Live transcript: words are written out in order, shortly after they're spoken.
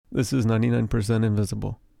This is 99%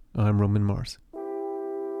 Invisible. I'm Roman Mars.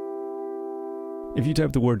 If you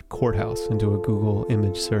type the word courthouse into a Google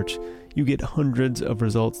image search, you get hundreds of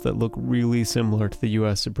results that look really similar to the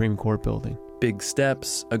U.S. Supreme Court building. Big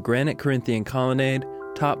steps, a granite Corinthian colonnade,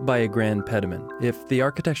 topped by a grand pediment. If the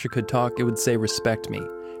architecture could talk, it would say, "Respect me.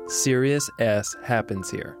 Serious S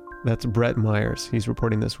happens here." That's Brett Myers. He's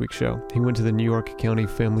reporting this week's show. He went to the New York County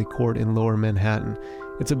Family Court in Lower Manhattan.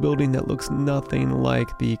 It's a building that looks nothing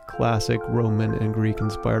like the classic Roman and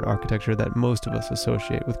Greek-inspired architecture that most of us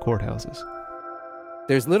associate with courthouses.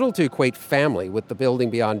 There's little to equate family with the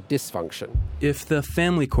building beyond dysfunction. If the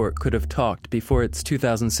family court could have talked before its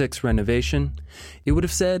 2006 renovation, it would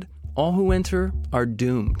have said, "All who enter are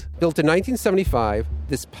doomed." Built in 1975,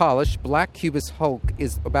 this polished black cubist hulk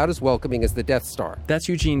is about as welcoming as the Death Star. That's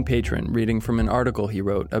Eugene Patron reading from an article he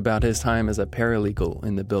wrote about his time as a paralegal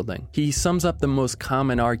in the building. He sums up the most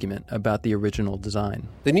common argument about the original design.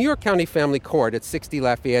 The New York County Family Court at 60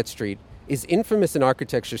 Lafayette Street is infamous in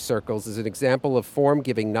architecture circles as an example of form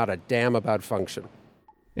giving not a damn about function.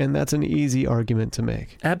 And that's an easy argument to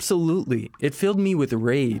make. Absolutely. It filled me with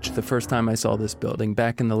rage the first time I saw this building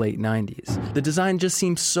back in the late 90s. The design just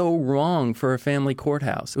seemed so wrong for a family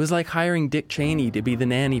courthouse. It was like hiring Dick Cheney to be the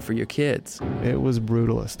nanny for your kids. It was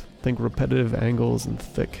brutalist. Think repetitive angles and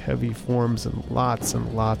thick, heavy forms and lots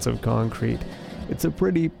of concrete. It's a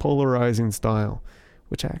pretty polarizing style,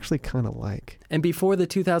 which I actually kind of like. And before the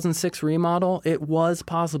 2006 remodel, it was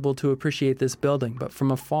possible to appreciate this building, but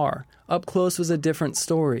from afar. Up close was a different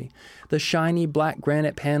story. The shiny black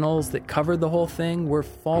granite panels that covered the whole thing were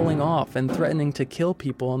falling off and threatening to kill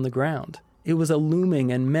people on the ground. It was a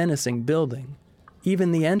looming and menacing building.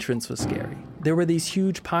 Even the entrance was scary. There were these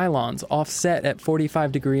huge pylons offset at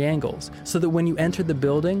 45-degree angles, so that when you entered the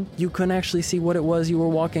building, you couldn't actually see what it was you were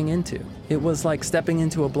walking into. It was like stepping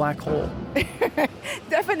into a black hole.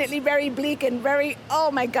 Definitely very bleak and very,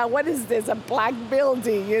 oh my God, what is this? A black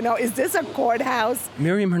building, is this a courthouse?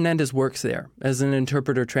 Miriam Hernandez works there as an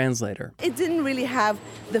interpreter-translator. It didn't really have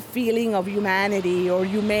the feeling of humanity or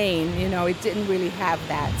humane, it didn't really have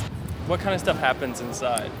that. What kind of stuff happens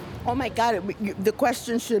inside? Oh my God, the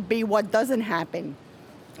question should be, what doesn't happen?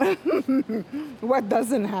 What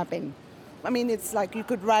doesn't happen? I mean, it's like you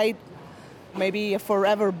could write maybe a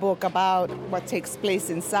forever book about what takes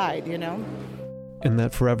place inside, And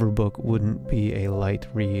that forever book wouldn't be a light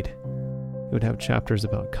read. It would have chapters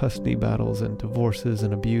about custody battles and divorces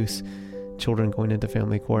and abuse, children going into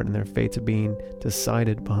family court and their fates being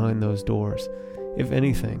decided behind those doors. If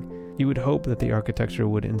anything, you would hope that the architecture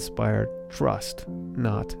would inspire trust,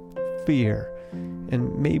 not fear,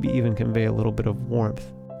 and maybe even convey a little bit of warmth.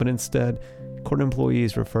 But instead, court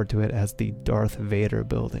employees referred to it as the Darth Vader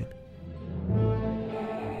building.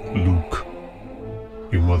 Luke,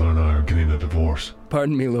 your mother and I are getting a divorce.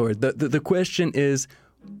 Pardon me, Lord. The question is,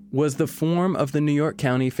 was the form of the New York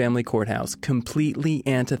County Family Courthouse completely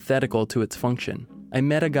antithetical to its function? I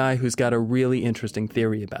met a guy who's got a really interesting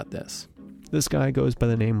theory about this. This guy goes by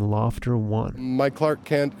the name Lofter One. My Clark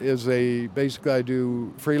Kent is basically I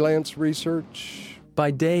do freelance research.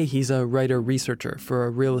 By day, he's a writer-researcher for a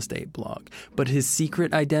real estate blog, but his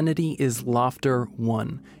secret identity is Lofter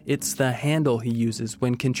One. It's the handle he uses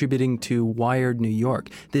when contributing to Wired New York,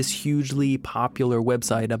 this hugely popular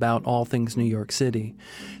website about all things New York City.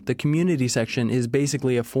 The community section is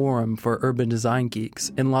basically a forum for urban design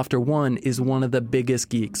geeks, and Lofter One is one of the biggest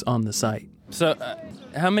geeks on the site. So,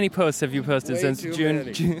 how many posts have you posted since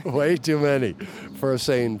June? Way too many for a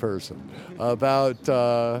sane person. About,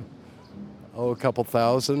 a couple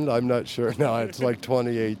thousand. I'm not sure. No, it's like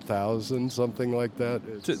 28,000, something like that.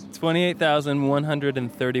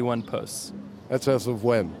 28,131 posts. That's as of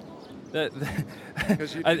when?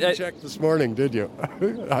 Because you didn't check this morning, did you?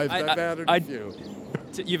 I've added a few.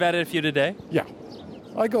 You've added a few today? Yeah.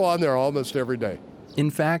 I go on there almost every day. In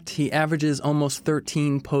fact, he averages almost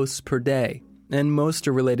 13 posts per day, and most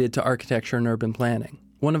are related to architecture and urban planning.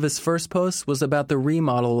 One of his first posts was about the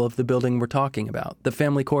remodel of the building we're talking about, the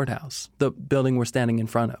family courthouse, the building we're standing in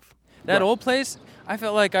front of. That old place, I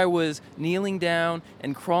felt like I was kneeling down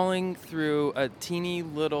and crawling through a teeny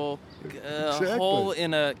little hole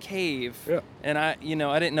in a cave. Yeah. And I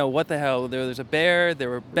didn't know what the hell. There was a bear, there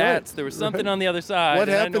were bats, there was something on the other side. What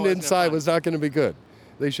happened inside was not going to be good.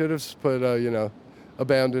 They should have put,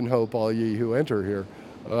 abandon hope, all ye who enter here,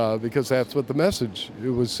 because that's what the message it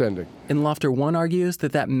was sending. And Lofter One argues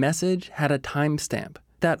that message had a timestamp.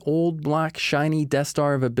 That old, black, shiny Death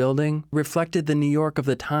Star of a building reflected the New York of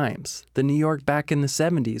the times, the New York back in the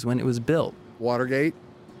 70s when it was built. Watergate,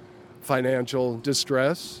 financial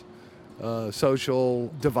distress,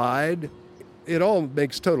 social divide. it all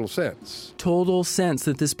makes total sense. Total sense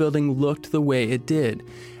that this building looked the way it did.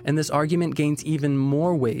 And this argument gains even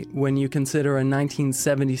more weight when you consider a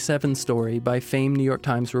 1977 story by famed New York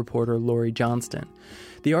Times reporter Lori Johnston.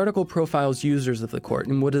 The article profiles users of the court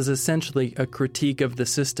in what is essentially a critique of the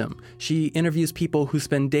system. She interviews people who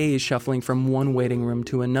spend days shuffling from one waiting room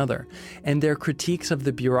to another, and their critiques of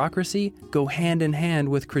the bureaucracy go hand in hand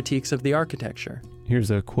with critiques of the architecture.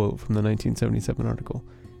 Here's a quote from the 1977 article.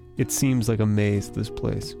 "It seems like a maze, this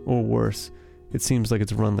place, or worse. It seems like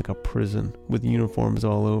it's run like a prison, with uniforms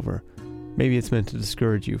all over. Maybe it's meant to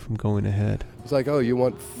discourage you from going ahead." It's like, oh, you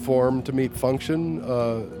want form to meet function?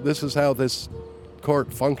 This is how this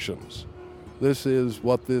court functions. This is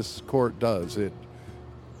what this court does. It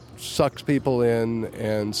sucks people in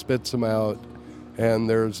and spits them out, and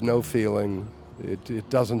there's no feeling. It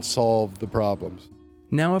doesn't solve the problems.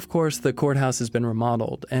 Now, of course, the courthouse has been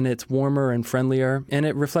remodeled, and it's warmer and friendlier, and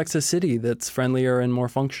it reflects a city that's friendlier and more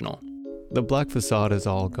functional. The black facade is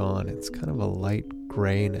all gone. It's kind of a light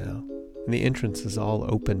gray now. And the entrance is all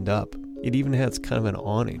opened up. It even has kind of an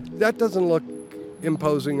awning. That doesn't look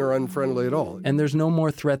imposing or unfriendly at all. And there's no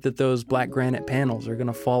more threat that those black granite panels are going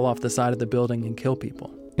to fall off the side of the building and kill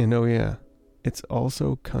people. And oh yeah, it's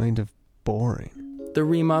also kind of boring. The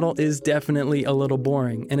remodel is definitely a little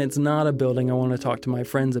boring, and it's not a building I want to talk to my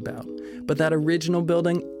friends about. But that original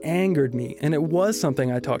building angered me, and it was something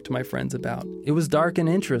I talked to my friends about. It was dark and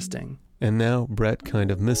interesting. And now Brett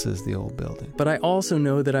kind of misses the old building. But I also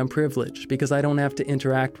know that I'm privileged because I don't have to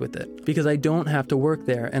interact with it, because I don't have to work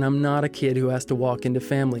there, and I'm not a kid who has to walk into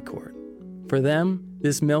family court. For them,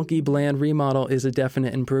 this milky, bland remodel is a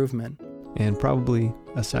definite improvement. And probably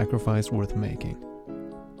a sacrifice worth making.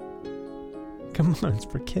 Come on, it's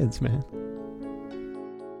for kids, man.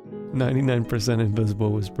 99%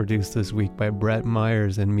 Invisible was produced this week by Brett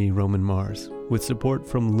Myers and me, Roman Mars, with support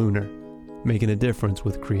from Lunar, making a difference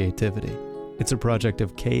with creativity. It's a project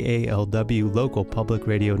of KALW Local Public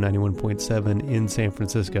Radio 91.7 in San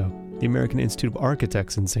Francisco, the American Institute of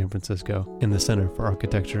Architects in San Francisco, and the Center for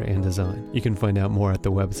Architecture and Design. You can find out more at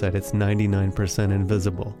the website. It's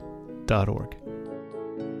 99percentinvisible.org.